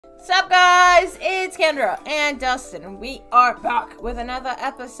Sup guys, it's Kendra and Dustin, and we are back with another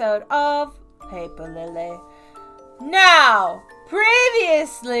episode of Paper Lily. Now,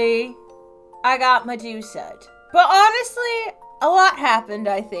 previously, I got Medusa'd, but honestly, a lot happened,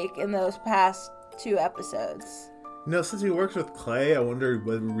 I think, in those past 2 episodes. You know, since he works with clay, I wonder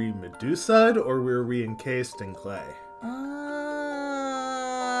whether we Medusa'd or were we encased in clay?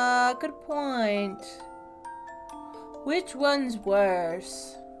 Good point. Which one's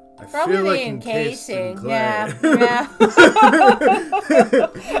worse? I Probably feel like the encased in encasing. clay. Yeah.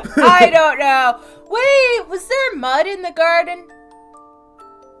 I don't know. Wait, was there mud in the garden?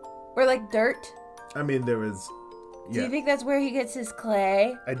 Or like dirt? I mean, there was... Yeah. Do you think that's where he gets his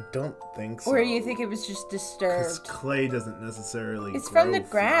clay? I don't think so. Or do you think it was just disturbed? Because clay doesn't necessarily It's grow from the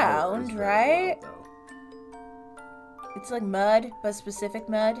ground, flowers right? very well, It's like mud, but specific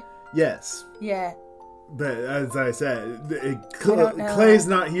mud? yes. Yeah. But as I said, don't know. clay's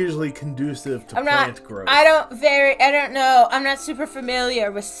not usually conducive to plant growth. I don't know. I'm not super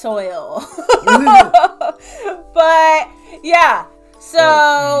familiar with soil. But, yeah. So...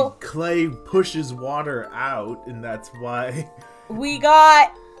 Well, clay pushes water out, and that's why... We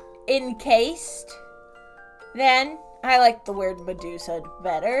got encased. Then, I like the word Medusa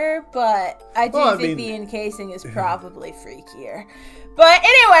better, but I do think the encasing is probably freakier. But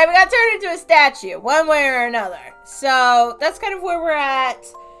anyway, we got turned into a statue, one way or another. So, that's kind of where we're at.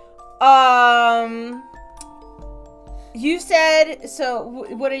 You said, so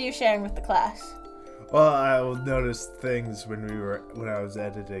what are you sharing with the class? Well, I noticed things when I was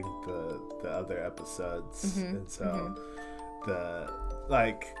editing the other episodes, and so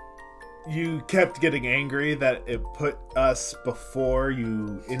you kept getting angry that it put us before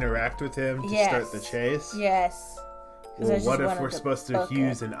you interact with him to start the chase. Yes. Well, what if we're supposed to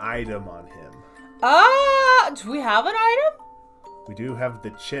use an item on him? Do we have an item? We do have the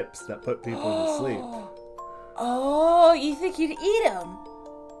chips that put people to sleep. Oh, you think you'd eat him?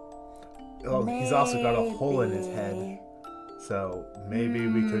 Oh, he's also got a hole in his head. So maybe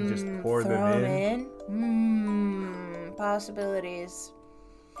we could just pour them in. Possibilities.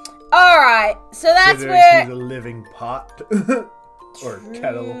 Alright, so that's where... he's a living pot. Or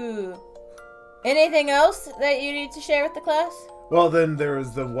kettle. Anything else that you need to share with the class? Well, then there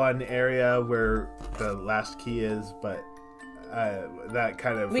was the one area where the last key is, but that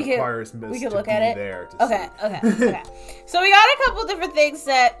kind of requires Miss to look be at it there. Okay. So we got a couple different things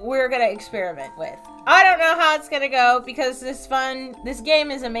that we're going to experiment with. I don't know how it's going to go because this game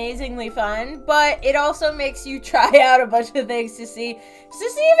is amazingly fun, but it also makes you try out a bunch of things to see, is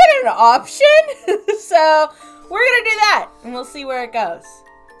this even an option? So we're going to do that and we'll see where it goes.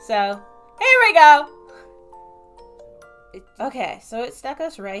 So here we go. Okay, so it stuck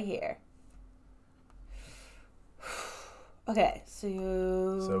us right here. Okay,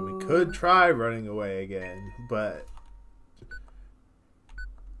 so we could try running away again, but...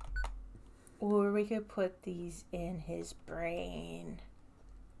 Or we could put these in his brain.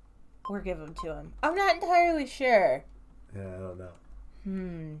 Or give them to him. I'm not entirely sure. Yeah, I don't know.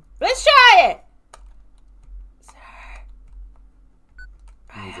 Let's try it! Sir.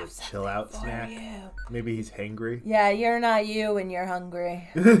 He's a chill out snack. Maybe he's hangry. Yeah, you're not you when you're hungry.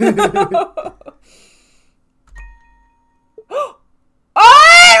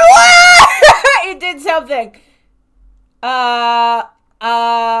 It did something. I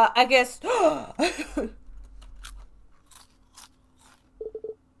guess.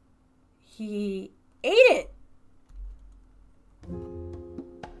 He ate it.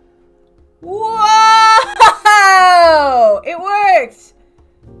 Whoa! It worked.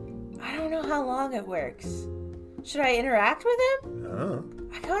 I don't know how long it works. Should I interact with him? No.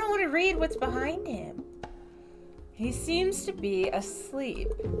 I kind of want to read what's behind him. He seems to be asleep.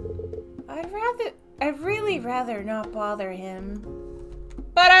 I'd really rather not bother him.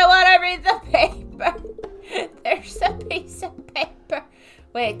 But I want to read the paper. There's a piece of paper.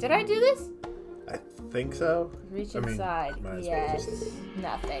 Wait, did I do this? I think so. Reach inside. Well yes.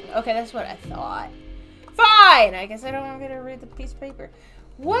 Nothing. Okay, that's what I thought. Fine! I guess I don't want to read the piece of paper.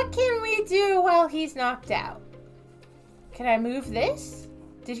 What can we do while he's knocked out? Can I move this?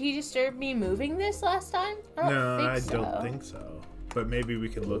 Did he disturb me moving this last time? I don't think so. But maybe we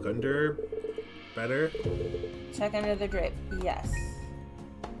could look under better. Check under the drape. Yes.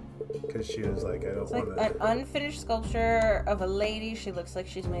 Because she was like, I don't want to... An unfinished sculpture of a lady. She looks like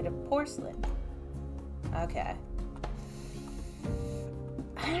she's made of porcelain. Okay.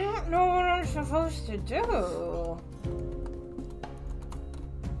 I don't know what I'm supposed to do.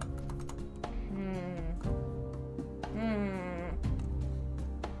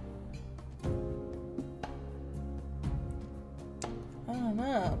 I don't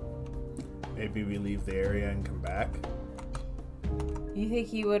know. Maybe we leave the area and come back. You think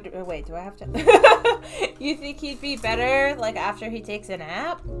he would... wait, do I have to... You think he'd be better, like, after he takes a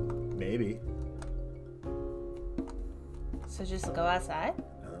nap? Maybe. So just go outside?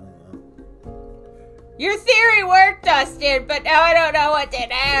 I don't know. Your theory worked, Dustin, but now I don't know what to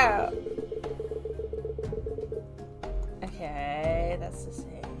do. Okay, that's the same.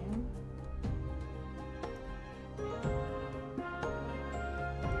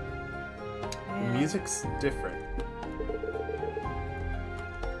 The music's different.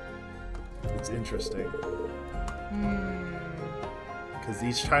 It's interesting. Because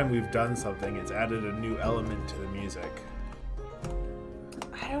each time we've done something, it's added a new element to the music.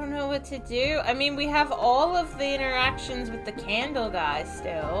 I don't know what to do. I mean, we have all of the interactions with the candle guy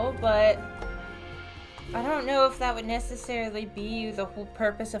still, but I don't know if that would necessarily be the whole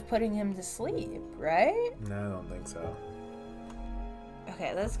purpose of putting him to sleep, right? No, I don't think so.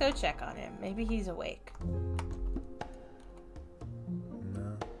 Okay, let's go check on him. Maybe he's awake.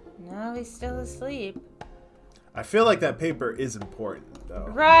 No, he's still asleep. I feel like that paper is important, though.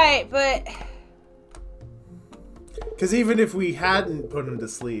 Right, but... Because even if we hadn't put him to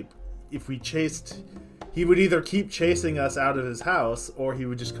sleep, if we chased... He would either keep chasing us out of his house, or he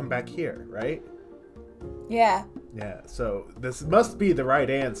would just come back here, right? Yeah. Yeah, so this must be the right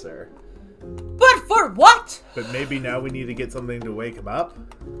answer. But for what? But maybe now we need to get something to wake him up?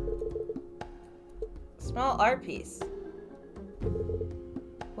 Small art piece.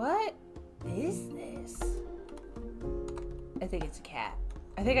 What is this? I think it's a cat.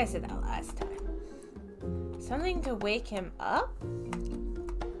 I think I said that last time. Something to wake him up?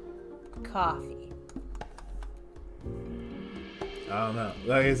 Coffee. I don't know.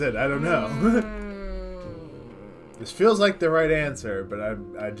 Like I said, I don't know. This feels like the right answer, but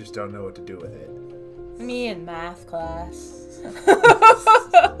I just don't know what to do with it. Me in math class.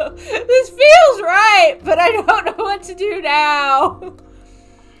 This feels right, but I don't know what to do now.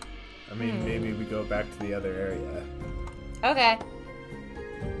 I mean, maybe we go back to the other area. Okay.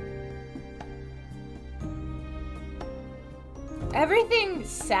 Everything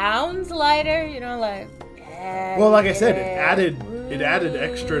sounds lighter, you know, like... Well, like I said, it added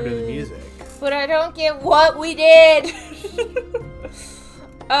extra to the music. But I don't get what we did.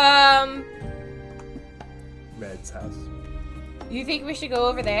 Red's house. You think we should go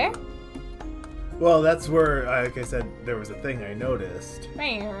over there? Well, that's where, like I said, there was a thing I noticed.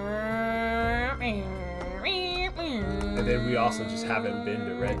 And And then we also just haven't been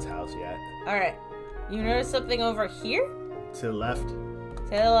to Red's house yet. Alright. You notice something over here? To the left. To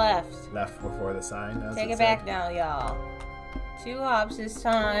the left. Left before the sign. Take it back now, y'all. 2 hops this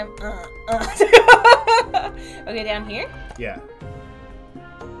time. Okay, down here? Yeah.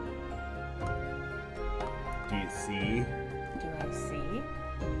 Do you see? Do I see?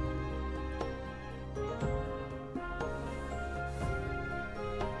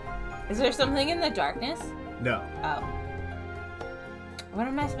 Is there something in the darkness? No. Oh. What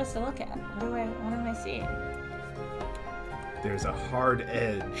am I supposed to look at? What am I seeing? There's a hard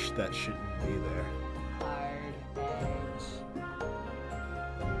edge that shouldn't be there. Hard edge.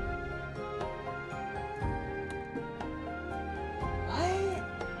 What?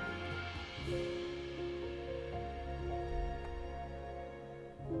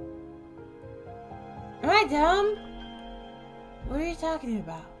 Am I dumb? What are you talking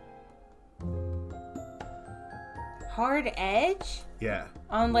about? Hard edge? Yeah.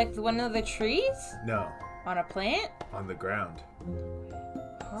 On like one of the trees? No. On a plant? On the ground.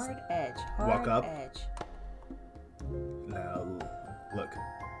 Hard edge. Hard Walk up. edge. Now, look.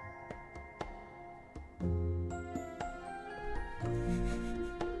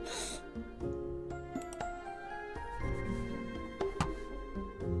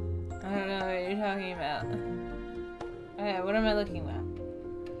 I don't know what you're talking about. Okay, what am I looking at?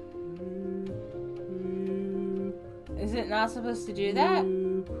 Is it not supposed to do that?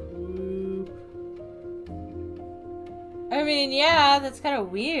 I mean, yeah, that's kind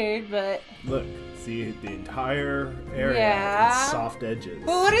of weird, but... Look, see the entire area. Yeah. It's soft edges.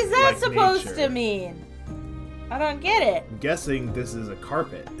 But what is that like supposed nature. to mean? I don't get it. I'm guessing this is a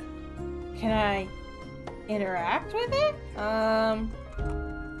carpet. Can I interact with it? How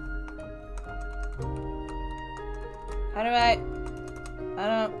do I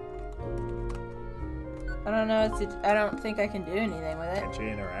don't know. I don't think I can do anything with it. Can't you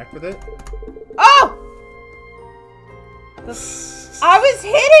interact with it? Oh! I was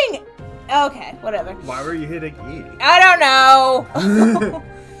hitting... Okay, whatever. Why were you hitting E? I don't know.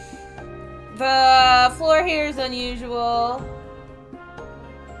 The floor here is unusual.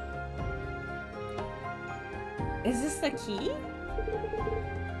 Is this the key?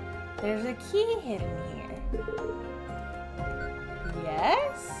 There's a key hidden here.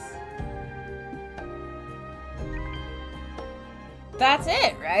 Yes? That's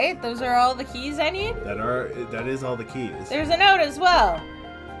it, right? Those are all the keys I need? That is all the keys. There's a note as well.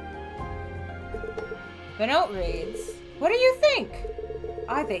 The note reads, "What do you think?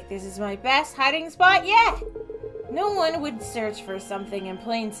 I think this is my best hiding spot yet. No one would search for something in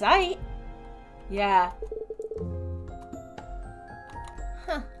plain sight." Yeah.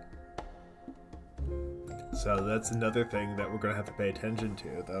 Huh. So that's another thing that we're gonna have to pay attention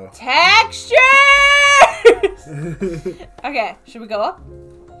to, though. Textures! Okay, should we go up?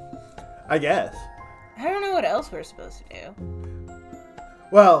 I guess. I don't know what else we're supposed to do.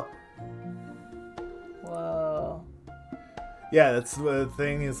 Well. Whoa. Yeah, that's the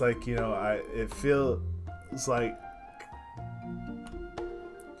thing is like, you know, it feels like.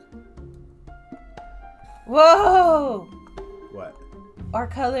 Whoa! What? Our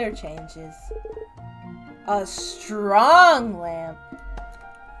color changes. A strong lamp.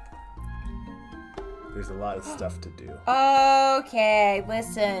 There's a lot of stuff to do. Okay,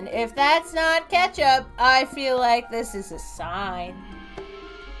 listen. If that's not ketchup, I feel like this is a sign.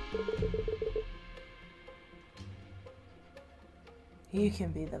 You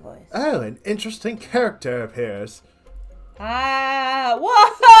can be the voice. Oh, an interesting character appears. Ah,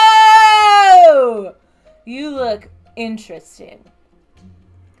 whoa! You look interesting.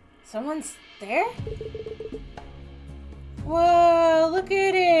 Someone's there? Whoa, look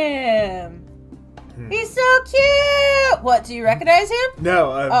at him. He's so cute! What, do you recognize him?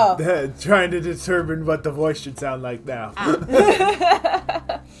 No, I'm trying to determine what the voice should sound like now.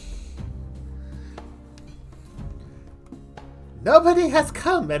 Nobody has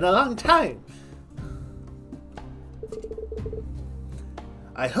come in a long time.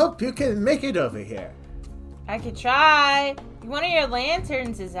 I hope you can make it over here. I could try. One of your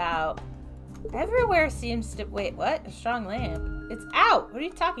lanterns is out. Everywhere seems to... Wait, what? A strong lamp. It's out. What are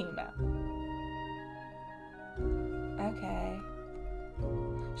you talking about? Okay.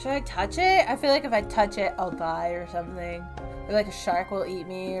 Should I touch it? I feel like if I touch it, I'll die or something. Or like a shark will eat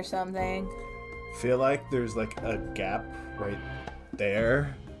me or something. Feel like there's like a gap right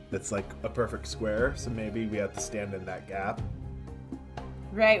there that's like a perfect square, so maybe we have to stand in that gap.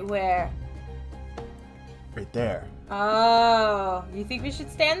 Right where? Right there. Oh, you think we should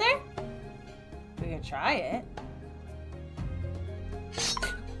stand there? We can try it.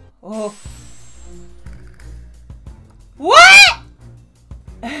 Oh. What?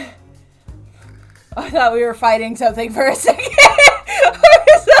 I thought we were fighting something for a second. I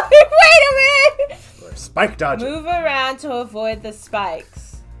was like, wait a minute. Or spike dodging. Move around to avoid the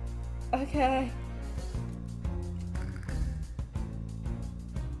spikes. Okay.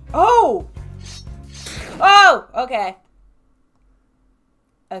 Oh! Oh! Okay.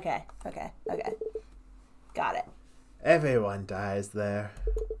 Okay. Got it. Everyone dies there.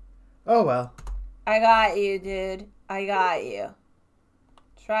 Oh well. I got you, dude. I got you.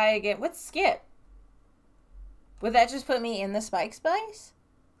 Try again. What's skip? Would that just put me in the spike spice?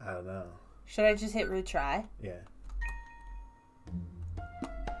 I don't know. Should I just hit retry? Yeah.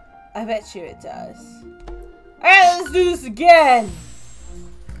 I bet you it does. Alright, let's do this again!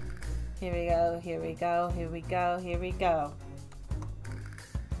 Here we go, here we go, here we go, here we go.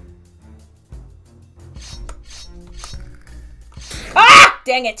 Ah!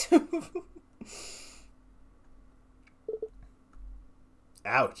 Dang it!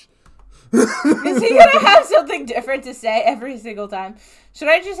 Ouch. Is he gonna have something different to say every single time? Should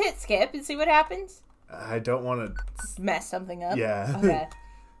I just hit skip and see what happens? I don't want to mess something up? Yeah. Okay.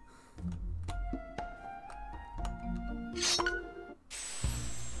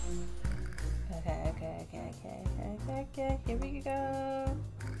 Okay, here we go.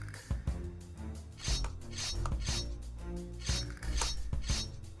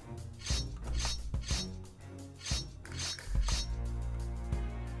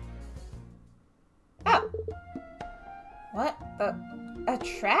 Oh! What? A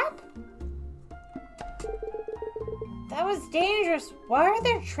trap? That was dangerous. Why are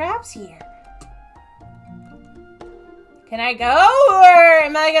there traps here? Can I go, or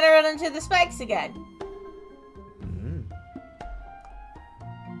am I gonna run into the spikes again?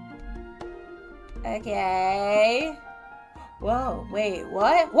 Okay. Whoa, wait,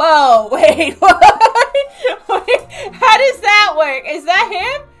 what? Whoa, wait, what? Wait, how does that work? Is that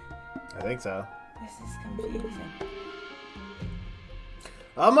him? I think so. This is confusing.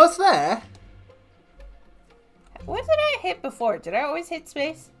 Almost there. What did I hit before? Did I always hit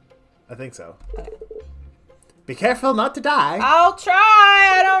space? I think so. Okay. Be careful not to die. I'll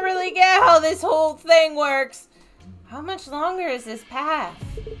try. I don't really get how this whole thing works. How much longer is this path?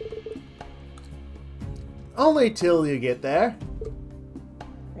 Only till you get there.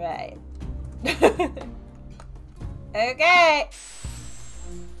 Right. Okay.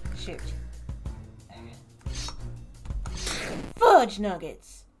 Shoot. Fudge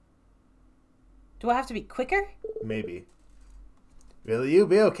nuggets. Do I have to be quicker? Maybe. Will you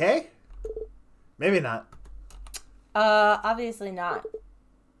be okay? Maybe not. Obviously not.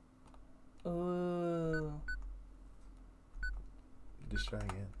 Ooh. Just try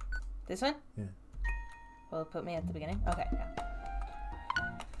again. This one? Yeah. Will it put me at the beginning? Okay.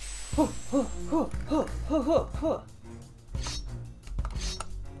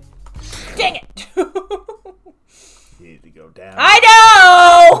 Dang it! You need to go down. I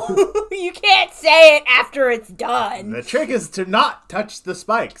know! You can't say it after it's done. The trick is to not touch the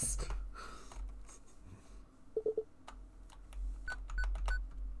spikes.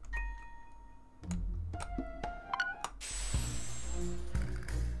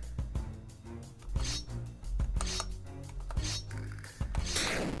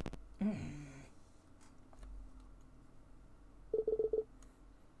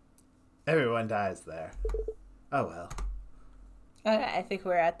 Everyone dies there. Oh well. Okay, I think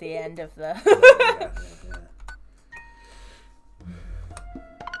we're at the end of the...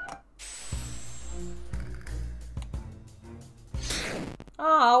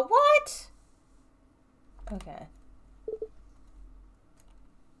 Oh, what? Okay.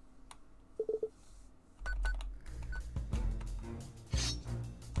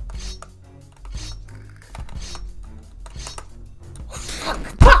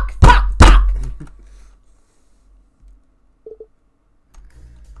 Fuck!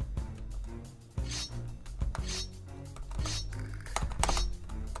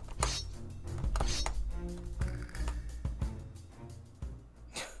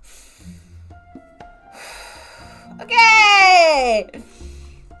 Okay!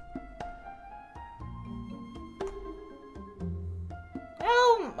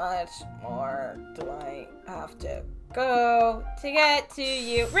 How much more do I have to go to get to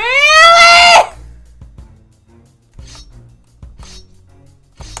you? Really?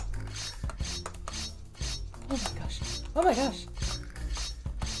 Oh my gosh. Oh my gosh.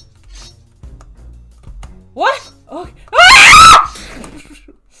 What? Oh. Ah!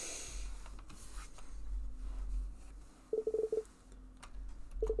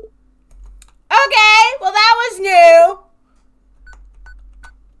 Okay, well that was new.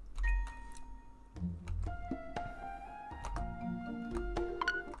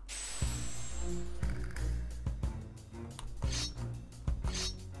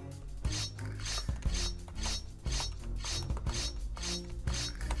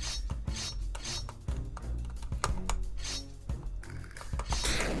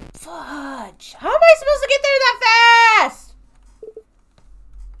 Fudge. How am I supposed to get there that fast?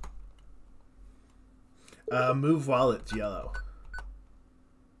 Move while it's yellow.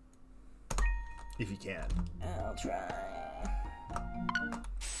 If you can. I'll try.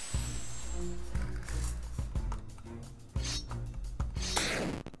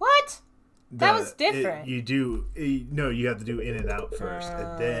 What? That was different. No, you have to do in and out first,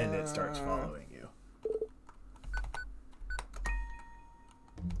 and then it starts following you.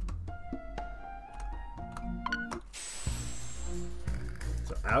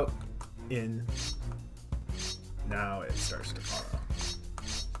 So out, in, now it starts to follow.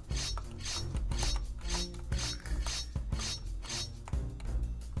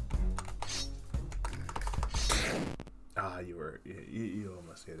 Ah, you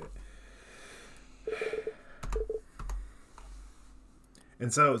almost hit it.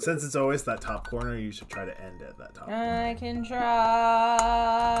 And so, since it's always that top corner, you should try to end at that top corner. I can try.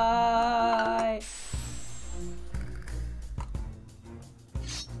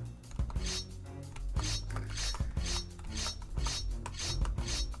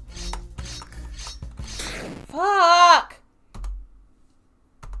 Fuck!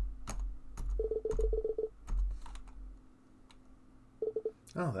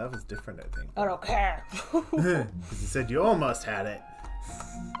 Oh, that was different, I think. I don't care. Because you said you almost had it.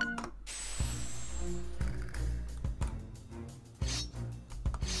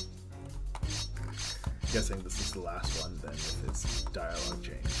 Guessing this is the last one, then, if his dialogue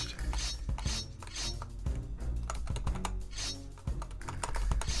changed.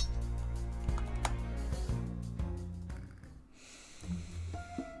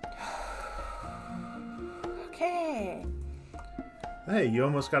 Okay. Hey, you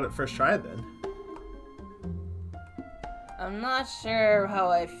almost got it first try then. I'm not sure how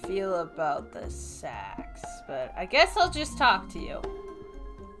I feel about the sax, but I guess I'll just talk to you.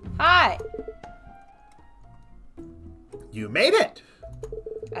 Hi! You made it!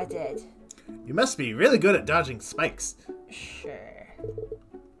 I did. You must be really good at dodging spikes. Sure.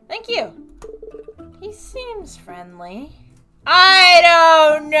 Thank you. He seems friendly. I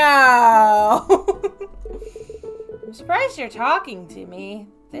don't know. I'm surprised you're talking to me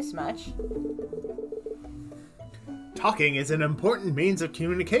this much. Talking is an important means of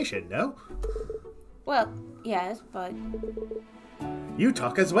communication, no? Well, yes, but... You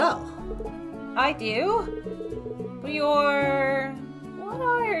talk as well. I do? But you're... What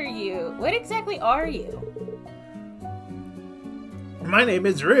are you? What exactly are you? My name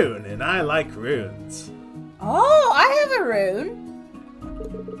is Rune, and I like runes. Oh, I have a rune.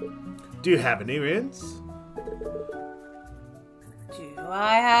 Do you have any runes? Do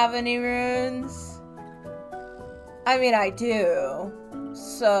I have any runes? I mean, I do.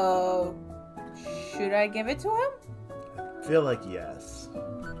 So, should I give it to him? I feel like yes.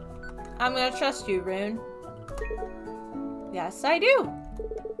 I'm gonna trust you, Rune. Yes, I do.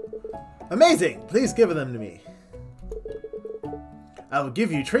 Amazing! Please give them to me. I will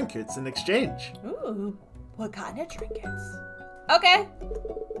give you trinkets in exchange. Ooh, what kind of trinkets? Okay.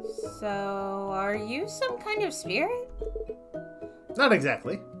 So, are you some kind of spirit? Not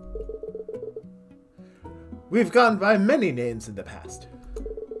exactly. We've gone by many names in the past.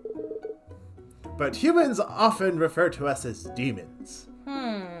 But humans often refer to us as demons.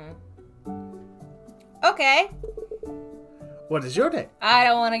 Okay. What is your name? I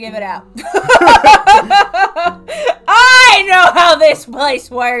don't want to give it out. I know how this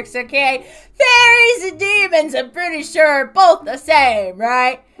place works, okay? Fairies and demons, I'm pretty sure, are both the same,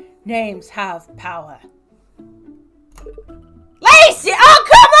 right? Names have power. Lacie! Oh,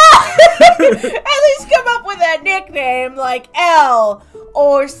 come on! At least come up with a nickname like Elle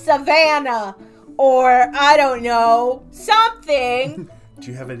or Savannah or, I don't know, something.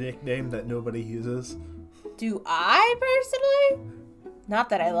 Do you have a nickname that nobody uses? Do I, personally? Not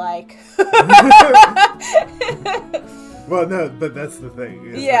that I like. Well, no, but that's the thing.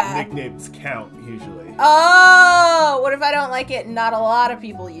 Is Yeah. that nicknames count, usually. Oh, what if I don't like it and not a lot of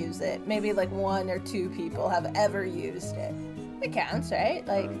people use it? Maybe like 1 or 2 people have ever used it. It counts, right?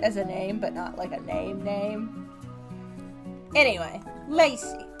 Like, as a name, but not like a name. Anyway,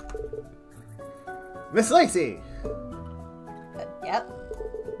 Lacie. Miss Lacie! Yep.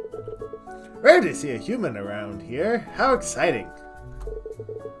 Rare to see a human around here. How exciting.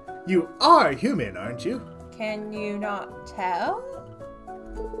 You are human, aren't you? Can you not tell?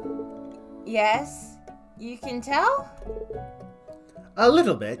 Yes, you can tell? A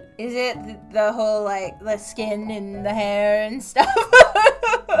little bit. Is it the whole, like, the skin and the hair and stuff?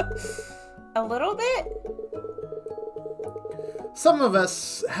 A little bit? Some of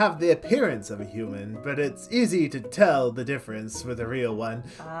us have the appearance of a human, but it's easy to tell the difference with a real one.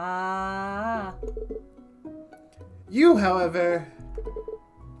 Ah. You, however...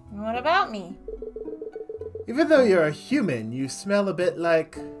 What about me? Even though you're a human, you smell a bit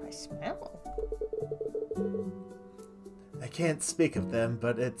like... I smell. I can't speak of them,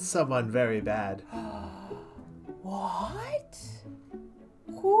 but it's someone very bad. What?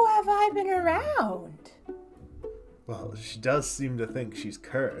 Who have I been around? Well, she does seem to think she's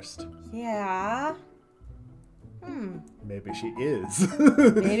cursed. Yeah. Maybe she is.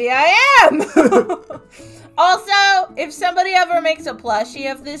 Maybe I am! Also, if somebody ever makes a plushie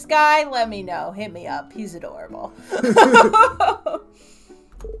of this guy, let me know. Hit me up. He's adorable.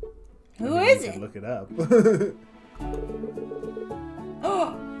 Who is it? Look it up.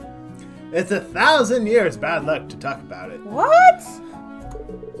 It's 1,000 years bad luck to talk about it. What?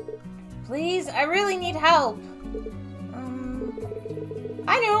 Please, I really need help.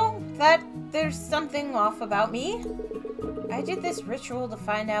 I know that there's something off about me. I did this ritual to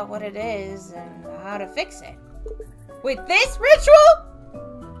find out what it is and how to fix it. Wait, this ritual?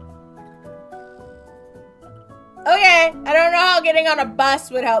 Okay, I don't know how getting on a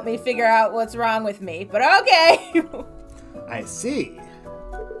bus would help me figure out what's wrong with me, but okay. I see.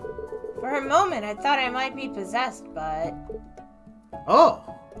 For a moment, I thought I might be possessed, but... Oh.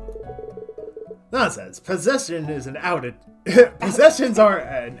 Nonsense. Possession is an Possessions are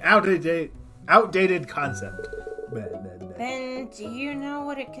an outdated concept. Then, do you know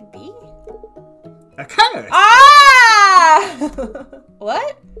what it could be? A curse! Ah!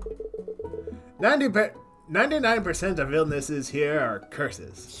 What? 99% of illnesses here are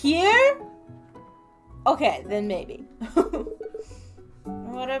curses. Here? Okay, then maybe.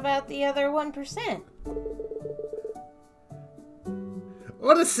 What about the other 1%?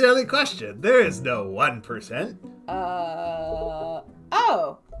 What a silly question. There is no 1%. Oh.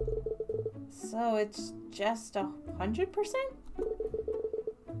 So it's just 100%?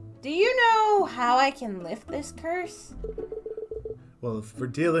 Do you know how I can lift this curse? Well, if we're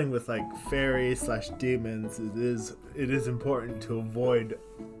dealing with like fairies / demons, it is important to avoid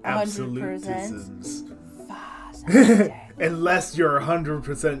 100%. absolutisms. Fascinating. Unless you're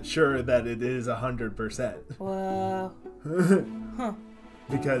 100% sure that it is 100%. Whoa. Huh.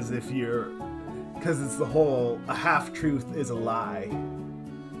 Because it's the whole, a half-truth is a lie.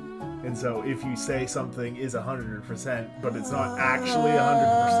 And so if you say something is 100%, but it's not actually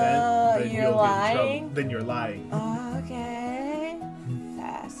 100%, then you're you'll lying? get in trouble. Then you're lying. Okay.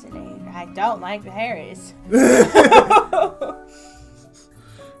 Fascinating. I don't like berries.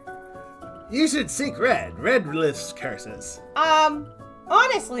 You should seek red. Red lifts curses.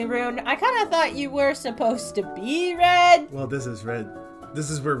 Honestly, Rune, I kind of thought you were supposed to be red. Well, this is red. This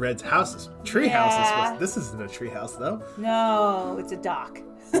is where Red's house is. Treehouse Yeah. is. This isn't a treehouse, though. No, it's a dock.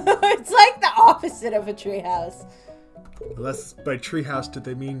 It's like the opposite of a treehouse. Unless by treehouse did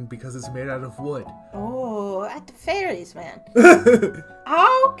they mean because it's made out of wood. Oh, at the fairies, man.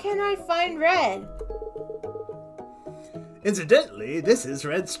 How can I find Red? Incidentally, this is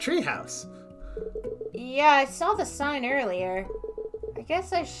Red's treehouse. Yeah, I saw the sign earlier. I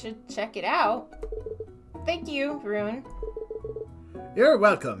guess I should check it out. Thank you, Rune. You're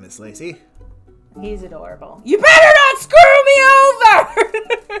welcome, Miss Lacie. He's adorable. You better not screw me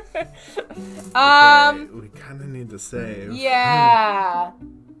over! Okay, we kind of need to save. Yeah.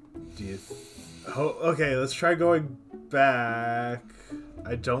 Do you... okay, let's try going back.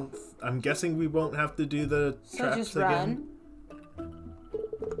 I'm guessing we won't have to do the traps just again. Run.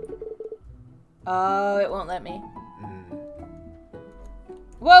 Oh, it won't let me.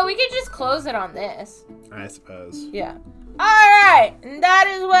 Well, we could just close it on this. I suppose. Yeah. Alright, and that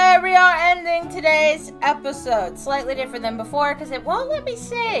is where we are ending today's episode. Slightly different than before because it won't let me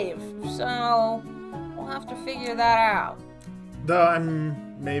save. So, we'll have to figure that out. Though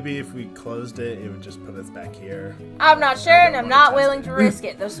maybe if we closed it, it would just put us back here. I'm not sure, and I'm not willing to risk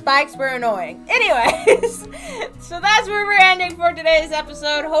it. Those spikes were annoying. Anyways, so that's where we're ending for today's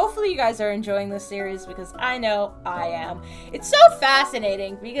episode. Hopefully you guys are enjoying this series because I know I am. It's so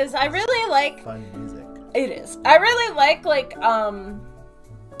fascinating because I really like... Fun music. It is. I really like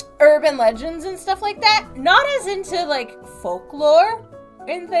urban legends and stuff like that. Not as into, like, folklore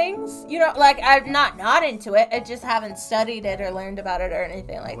and things. You know, like, I'm not into it. I just haven't studied it or learned about it or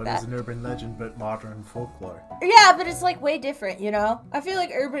anything like that. What is an urban legend but modern folklore? Yeah, but it's, like, way different, you know? I feel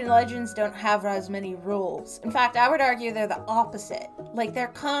like urban legends don't have as many rules. In fact, I would argue they're the opposite. Like, they're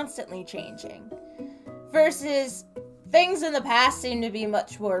constantly changing. Versus... things in the past seem to be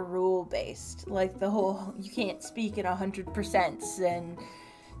much more rule-based. Like the whole, you can't speak in 100% and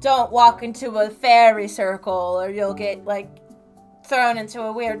don't walk into a fairy circle or you'll get, like, thrown into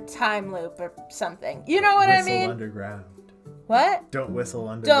a weird time loop or something. You know what I mean? Whistle underground. What? Don't whistle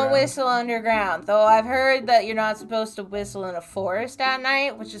underground. Don't whistle underground. Though I've heard that you're not supposed to whistle in a forest at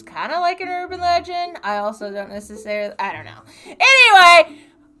night, which is kind of like an urban legend. I also don't necessarily, I don't know. Anyway...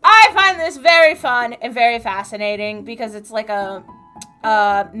 I find this very fun and very fascinating because it's like a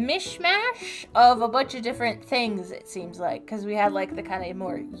mishmash of a bunch of different things, it seems like. Because we had like the kind of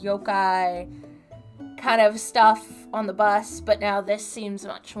more yokai kind of stuff on the bus, but now this seems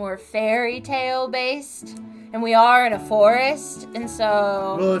much more fairy tale based. And we are in a forest, and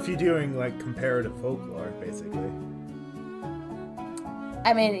so... Well, if you're doing like comparative folklore, basically.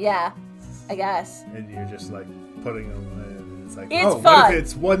 I mean, yeah, I guess. And you're just like putting them in. It's like, it's fun. What if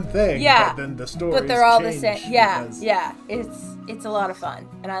it's one thing, yeah, but then the stories but they're all the change same. Yeah, because... yeah, it's a lot of fun,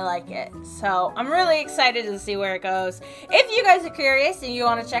 and I like it. So I'm really excited to see where it goes. If you guys are curious and you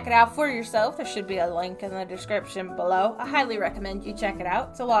want to check it out for yourself, there should be a link in the description below. I highly recommend you check it out.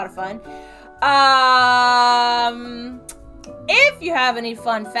 It's a lot of fun. If you have any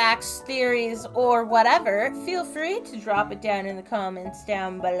fun facts, theories, or whatever, feel free to drop it down in the comments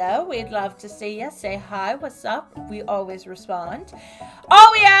down below. We'd love to see you. Say hi, what's up? We always respond.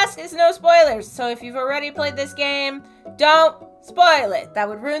 All we ask is no spoilers. So if you've already played this game, don't spoil it. That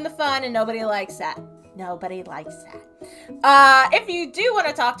would ruin the fun and nobody likes that. Nobody likes that. If you do want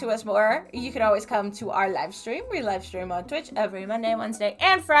to talk to us more, you can always come to our live stream. We live stream on Twitch every Monday, Wednesday,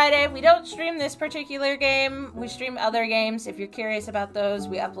 and Friday. We don't stream this particular game. We stream other games. If you're curious about those,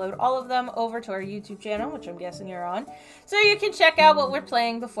 we upload all of them over to our YouTube channel, which I'm guessing you're on. So you can check out what we're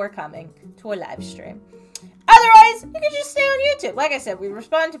playing before coming to a live stream. Otherwise, you can just stay on YouTube. Like I said, we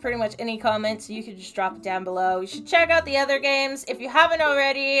respond to pretty much any comments, so you can just drop it down below. You should check out the other games. If you haven't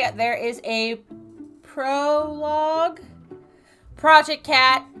already, there is a prologue, Project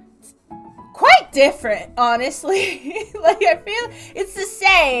Cat. It's quite different, honestly. Like, I feel it's the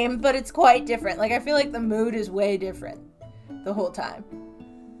same, but it's quite different. Like, I feel like the mood is way different the whole time.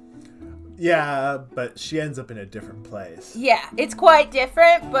 Yeah, but she ends up in a different place. Yeah, it's quite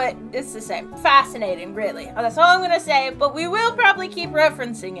different, but it's the same. Fascinating, really. That's all I'm going to say, but we will probably keep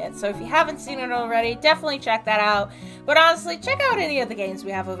referencing it. So if you haven't seen it already, definitely check that out. But honestly, check out any of the games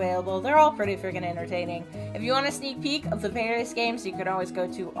we have available. They're all pretty freaking entertaining. If you want a sneak peek of the various games, you can always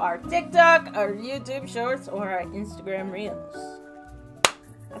go to our TikTok, our YouTube Shorts, or our Instagram Reels.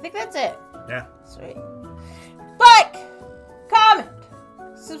 I think that's it. Yeah. Sweet. Like, comment,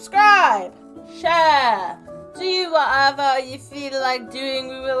 subscribe, share, do whatever you feel like doing.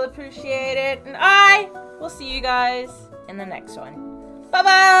 We will appreciate it. And I will see you guys in the next one.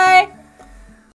 Bye-bye!